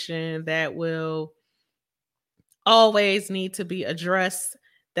conversation that will always need to be addressed,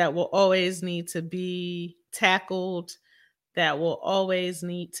 that will always need to be tackled, that will always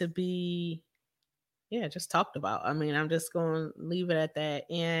need to be, just talked about. I mean, I'm just going to leave it at that.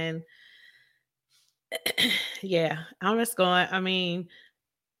 And I'm just going, I mean,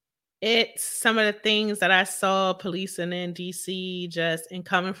 it's some of the things that I saw policing in DC, just in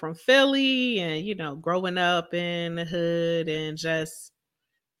coming from Philly and, growing up in the hood, and just,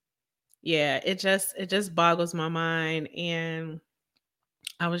 it just boggles my mind. And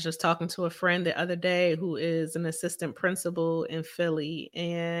I was just talking to a friend the other day who is an assistant principal in Philly,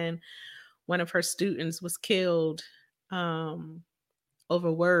 and one of her students was killed over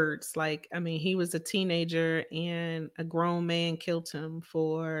words. Like, I mean, he was a teenager and a grown man killed him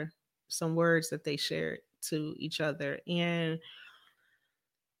for some words that they shared to each other. And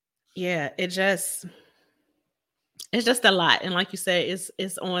it's just a lot. And like you said,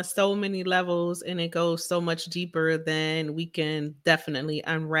 it's on so many levels, and it goes so much deeper than we can definitely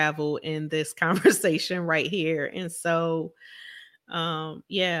unravel in this conversation right here. And so,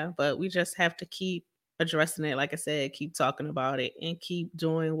 but we just have to keep addressing it. Like I said, keep talking about it and keep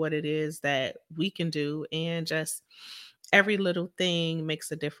doing what it is that we can do. And just every little thing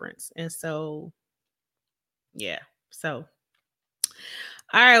makes a difference. And so, so.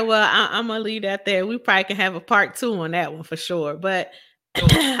 All right, well, I'm going to leave that there. We probably can have a part 2 on that one for sure. But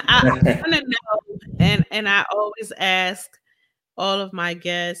I want to know, and I always ask all of my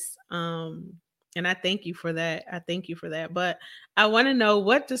guests, and I thank you for that. But I want to know,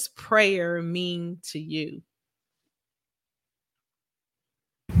 what does prayer mean to you?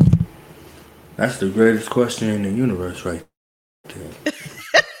 That's the greatest question in the universe right there.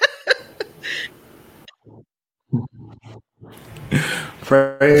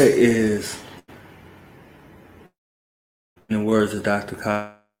 Prayer is, in the words of Dr.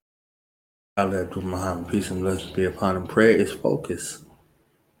 Khaled Abdul-Muhammad, peace and blessings be upon him, prayer is focus.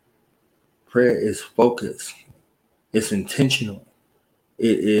 Prayer is focus. It's intentional.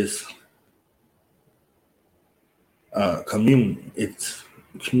 It is communion. It's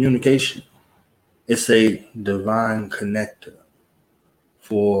communication. It's a divine connector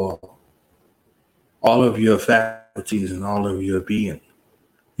for all of your faculties and all of your being.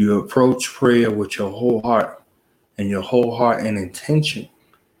 You approach prayer with your whole heart and intention,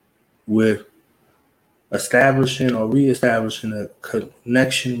 with establishing or reestablishing a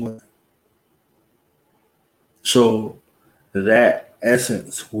connection with. So that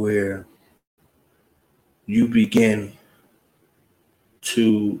essence where you begin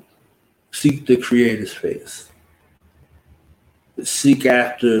to seek the Creator's face, seek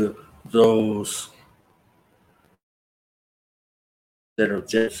after those that are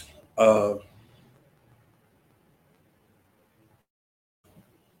just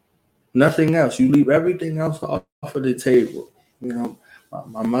nothing else. You leave everything else off of the table. You know,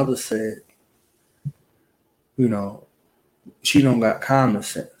 my mother said, you know, she don't got common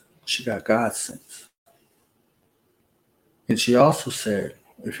sense. She got God sense. And she also said,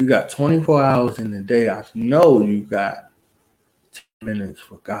 if you got 24 hours in the day, I know you got 10 minutes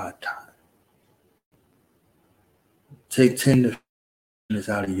for God time. Take 10 to 15 minutes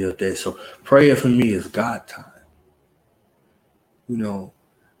out of your day. So prayer for me is God time. You know,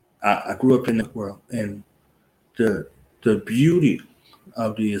 I grew up in the world, and the beauty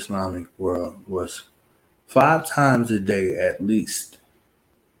of the Islamic world was 5 times a day at least.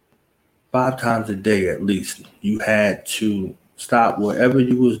 5 times a day at least, you had to stop whatever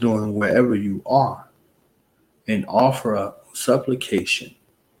you was doing, wherever you are, and offer up supplication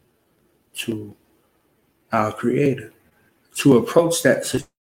to our Creator, to approach that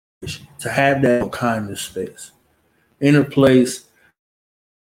situation, to have that kind of space in a place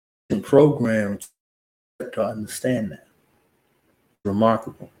and programmed to understand that.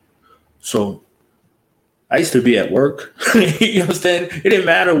 Remarkable. So I used to be at work. You understand? It didn't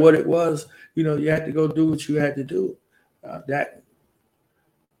matter what it was. You know, you had to go do what you had to do. That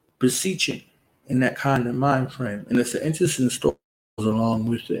beseeching in that kind of mind frame. And it's an interesting story that goes along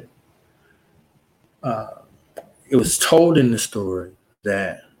with it. It was told in the story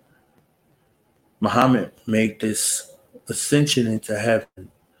that Muhammad made this ascension into heaven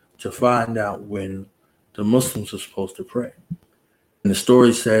to find out when the Muslims were supposed to pray. And the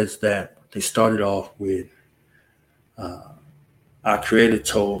story says that they started off with our Creator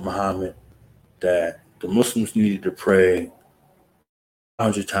told Muhammad that the Muslims needed to pray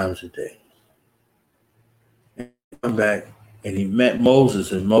 100 times a day. And he went back and he met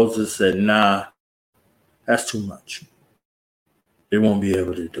Moses, and Moses said, nah, that's too much. They won't be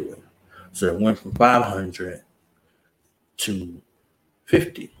able to do it. So it went from 500 to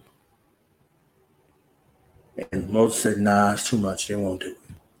 50. And Moses said, nah, it's too much. They won't do it.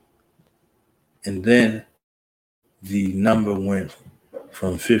 And then the number went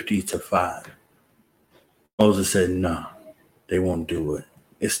from 50 to 5. Moses said, nah, they won't do it.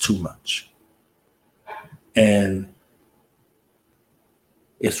 It's too much. And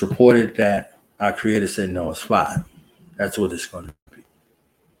it's reported that our Creator said, no, it's 5. That's what it's going to be.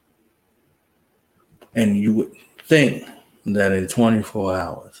 And you would think that in 24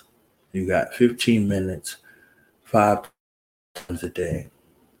 hours, you got 15 minutes, 5 times a day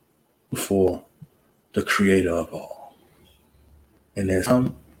for the Creator of all. And there's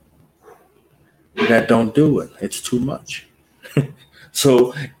some that don't do it. It's too much.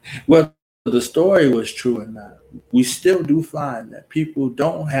 So whether the story was true or not, we still do find that people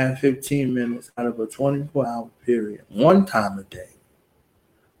don't have 15 minutes out of a 24-hour period, one time a day,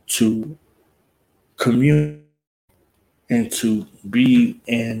 to commune and to be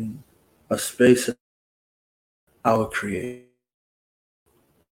in a space of our Creator.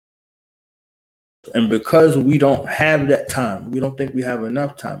 And because we don't have that time, we don't think we have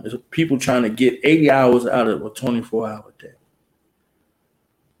enough time. It's people trying to get 80 hours out of a 24-hour day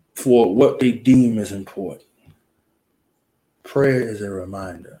for what they deem as important. Prayer is a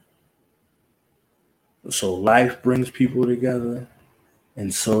reminder. So life brings people together,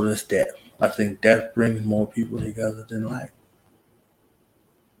 and so does death. I think death brings more people together than life.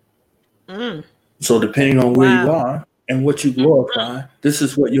 So depending on where you are and what you glorify, this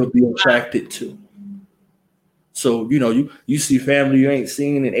is what you'll be attracted to. So, you know, you see family you ain't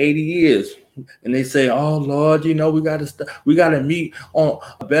seen in 80 years, and they say, oh, Lord, you know, we got to meet on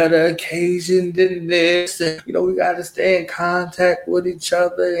a better occasion than this. And, you know, we got to stay in contact with each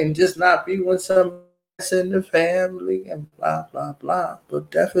other and just not be with somebody in the family and blah, blah, blah.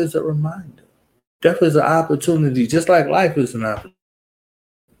 But death is a reminder. Death is an opportunity, just like life is an opportunity.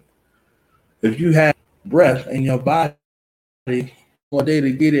 If you have breath in your body one day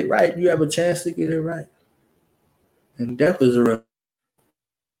to get it right, you have a chance to get it right. And death is a reminder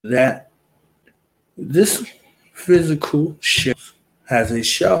that this physical ship has a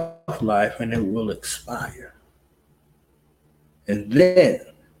shelf life and it will expire. And then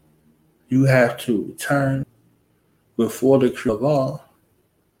you have to turn before the Creator of all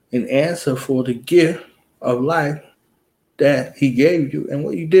and answer for the gift of life that He gave you and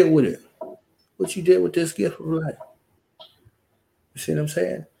what you did with it. What you did with this gift of life. You see what I'm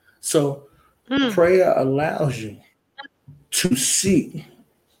saying? So prayer allows you to seek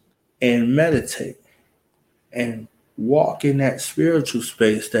and meditate and walk in that spiritual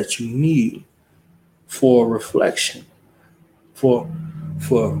space that you need for reflection, for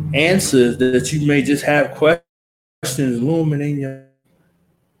answers that you may just have questions looming in your,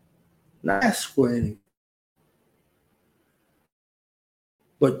 not ask for anything,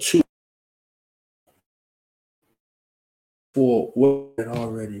 but to for what you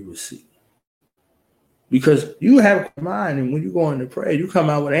already received. Because you have a mind, and when you go into prayer, you come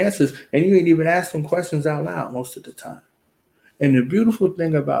out with answers, and you ain't even asking questions out loud most of the time. And the beautiful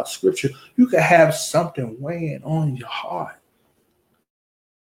thing about Scripture, you can have something weighing on your heart.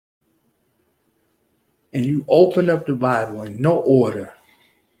 And you open up the Bible in no order.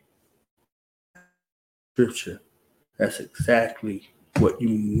 Scripture, that's exactly what you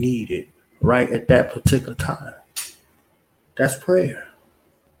needed right at that particular time. That's prayer.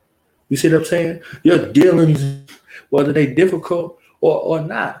 You see what I'm saying? Your dealings, whether they're difficult or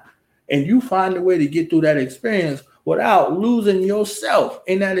not, and you find a way to get through that experience without losing yourself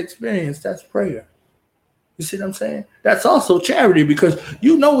in that experience, that's prayer. You see what I'm saying? That's also charity, because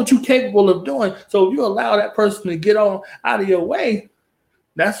you know what you're capable of doing. So if you allow that person to get on out of your way,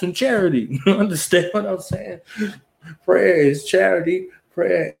 that's some charity. You understand what I'm saying? Prayer is charity.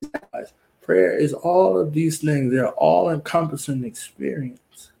 Prayer is all of these things. They're all encompassing experience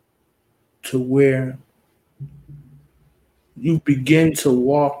to where you begin to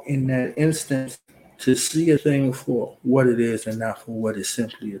walk in that instance to see a thing for what it is and not for what it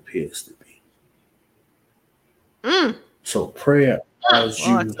simply appears to be. So prayer allows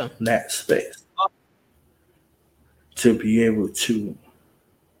you that space to be able to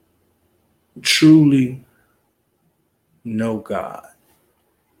truly know God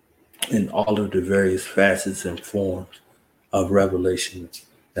in all of the various facets and forms of revelation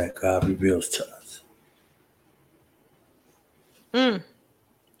that God reveals to us.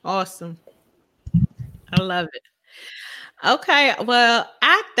 Awesome. I love it. Okay, well,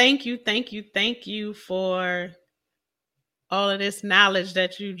 I thank you for all of this knowledge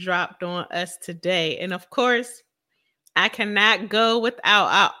that you dropped on us today. And of course, I cannot go without,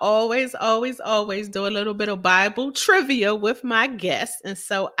 I always do a little bit of Bible trivia with my guests. And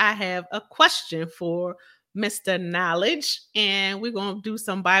so I have a question for Mr. Knowledge, and we're going to do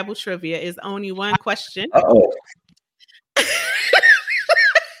some Bible trivia. It's only one question. Uh-oh.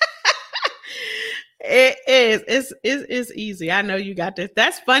 It is. It's easy. I know you got this.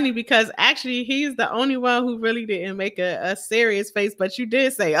 That's funny because actually he's the only one who really didn't make a serious face, but you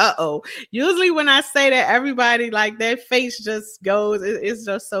did say, uh-oh. Usually when I say that, everybody like their face just goes. It's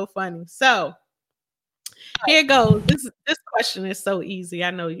just so funny. So here goes. This question is so easy.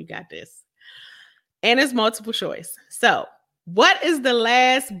 I know you got this. And it's multiple choice. So what is the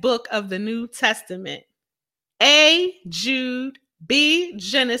last book of the New Testament? A, Jude, B,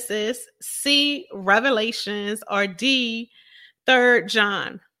 Genesis, C, Revelations, or D, 3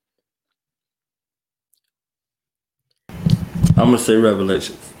 John? I'm going to say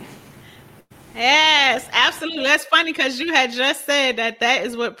Revelations. Yes, absolutely. That's funny because you had just said that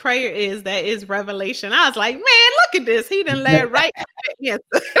is what prayer is. That is revelation. I was like, man, look at this. He done led right to the answer.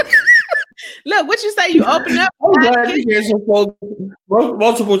 Look, what you say? You open up. I'm glad you get some folks,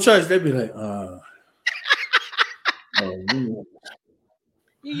 multiple choice. They'd be like,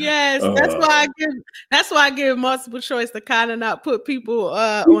 Yes, that's why I give multiple choice to kind of not put people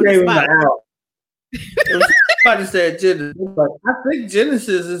on the spot. Somebody said Genesis. I think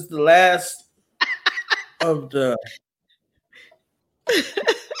Genesis is the last of the.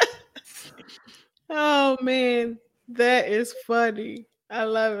 Oh man, that is funny. I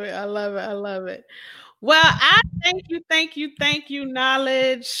love it. Well, I thank you,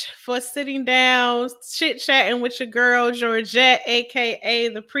 Knowledge, for sitting down, chit-chatting with your girl, Georgette, aka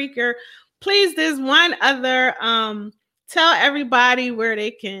the Preacher. Please, there's one other, tell everybody where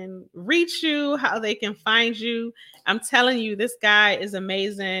they can reach you, how they can find you. I'm telling you, this guy is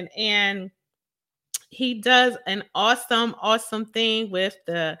amazing, and he does an awesome thing with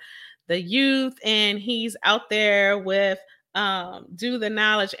the youth, and he's out there with Do the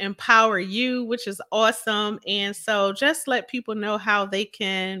Knowledge Empower You, which is awesome. And so just let people know how they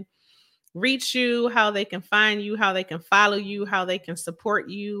can reach you, how they can find you, how they can follow you, how they can support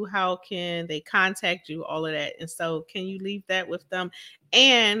you, how can they contact you, all of that. And so can you leave that with them?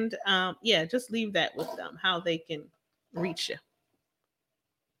 And just leave that with them, how they can reach you.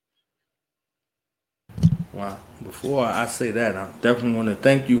 Wow. Before I say that, I definitely want to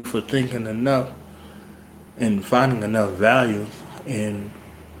thank you for thinking enough and finding enough value in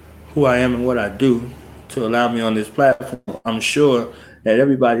who I am and what I do to allow me on this platform. I'm sure that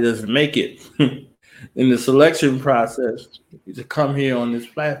everybody doesn't make it in the selection process to come here on this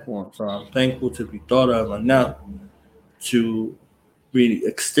platform. So I'm thankful to be thought of enough to be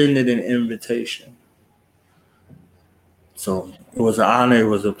extended an invitation. So it was an honor. It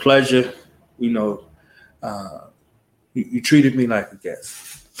was a pleasure. You treated me like a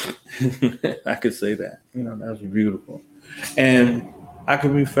guest. I could say that. That was beautiful. And I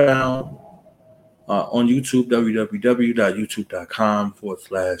can be found on YouTube,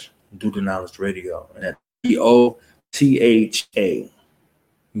 www.youtube.com/Do the Knowledge Radio. And that's DOTHA.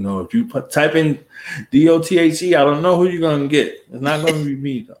 If you type in DOTHE, I don't know who you're going to get. It's not going to be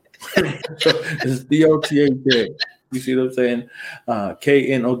me, though. It's DOTHA. You see what I'm saying?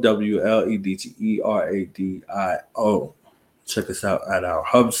 KNOWLEDGERADIO. Check us out at our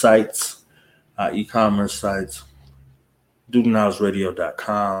hub sites, our e-commerce sites,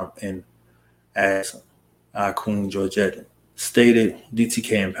 DoTheKnowledgeRadio.com, and as our Queen Georgette stated,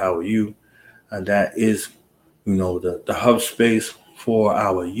 DTK Empower You. And that is, the hub space for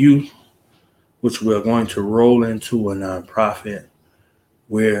our youth, which we're going to roll into a nonprofit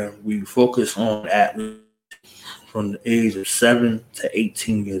where we focus on at-risk from the age of 7 to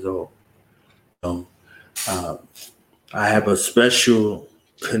 18 years old. I have a special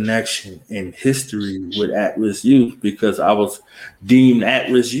connection in history with at-risk youth because I was deemed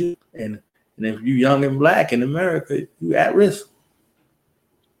at-risk youth. And if you're young and black in America, you're at risk.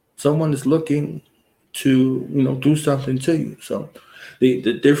 Someone is looking to, do something to you. So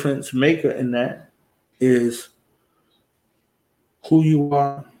the difference maker in that is who you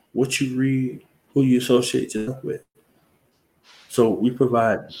are, what you read, who you associate yourself with. So we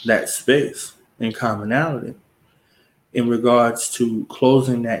provide that space and commonality in regards to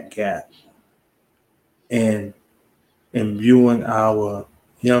closing that gap and imbuing our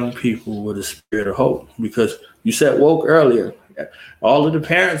young people with a spirit of hope. Because you said woke earlier. All of the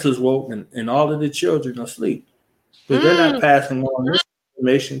parents is woke and all of the children are asleep. But they're not passing on this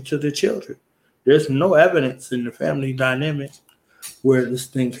information to the children. There's no evidence in the family dynamic where this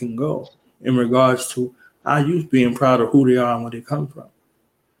thing can go in regards to our youth being proud of who they are and where they come from.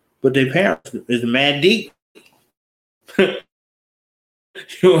 But their parents is mad deep.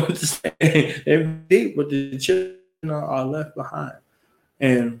 You understand? They're deep, but the children are left behind.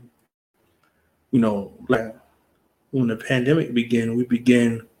 And, like when the pandemic began, we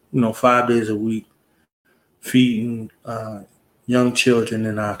began, 5 days a week feeding young children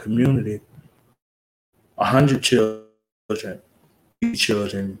in our community, 100 children,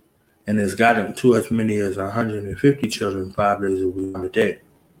 and it's gotten to as many as 150 children 5 days a week on a day.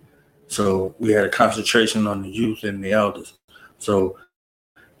 So we had a concentration on the youth and the elders. So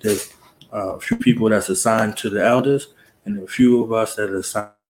there's a few people that's assigned to the elders and a few of us that are assigned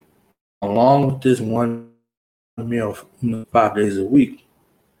along with this one meal 5 days a week.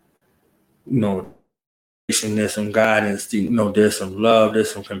 There's some guidance, there's some love,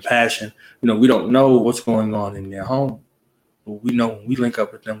 there's some compassion. We don't know what's going on in their home. But we know when we link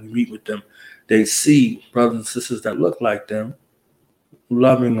up with them, we meet with them, they see brothers and sisters that look like them,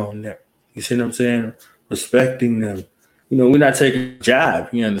 loving on them. You see what I'm saying? Respecting them. We're not taking a job.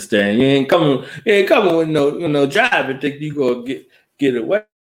 You understand? You ain't coming with no job and think you go get away.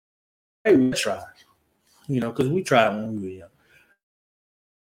 We try, because we tried when we were young.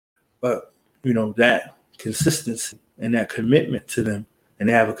 But that consistency and that commitment to them, and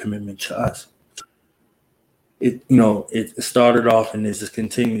they have a commitment to us. It started off and it just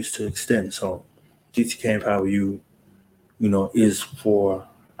continues to extend. So DTK Empower You, is for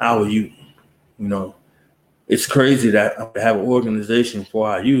our youth. It's crazy that we have an organization for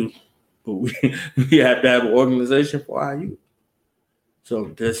our youth, but we have to have an organization for our youth.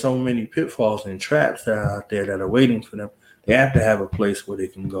 So there's so many pitfalls and traps that are out there that are waiting for them. They have to have a place where they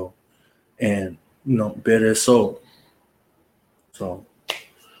can go and, bear their soul. So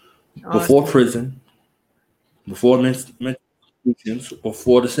before prison, before mental institutions,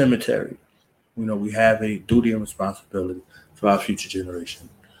 before the cemetery, we have a duty and responsibility for our future generation.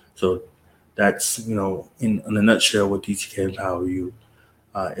 So that's, in a nutshell, what DTK Empower You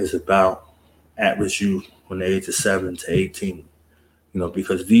is about at-risk youth from the age of 7 to 18.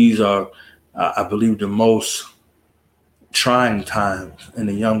 Because these are, I believe, the most trying times in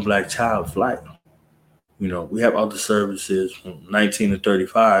a young black child's life. You know, we have other services from 19 to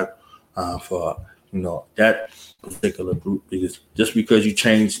 35 for, you know, that particular group, because just because you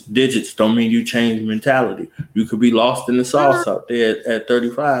change digits don't mean you change mentality. You could be lost in the sauce out there at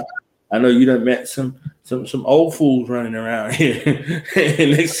 35. I know you done met some old fools running around here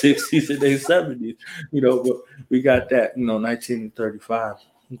in their 60s and their 70s, you know, but we got that, you know, 19 to 35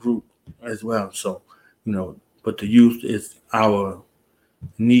 group as well. So, you know, but the youth is our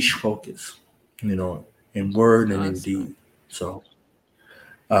niche focus, you know, in word and in deed. So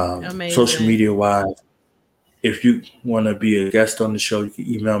social media wise, if you want to be a guest on the show, you can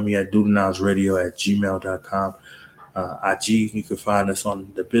email me at doodleknowledgeradio@gmail.com. IG, you can find us on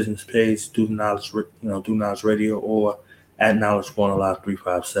the business page, Do Knowledge Radio, or at KnowledgeBorn Alive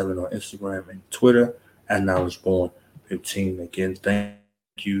 357 on Instagram and Twitter, at KnowledgeBorn15. Again, thank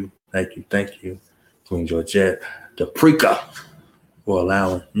you, Queen Georgette, the Preacher, for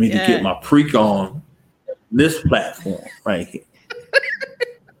allowing me to get my Preacher on this platform right here.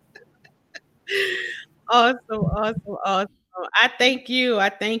 Awesome. I thank you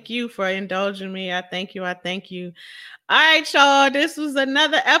for indulging me. I thank you. All right, y'all. This was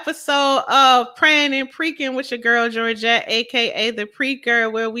another episode of Praying and Preaching with your girl Georgette, aka the Preacher,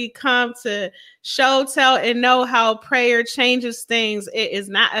 where we come to show, tell, and know how prayer changes things. It is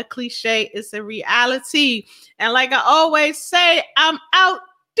not a cliche, it's a reality. And like I always say, I'm out.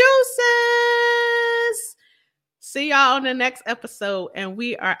 Deuces. See y'all on the next episode, and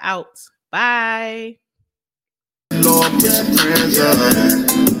we are out. Bye. Lord, put your prayers up,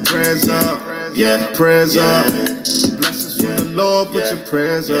 prayers up, yeah, prayers up. Blessings from the Lord, put your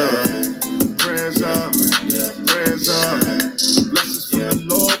prayers up, prayers up, prayers up.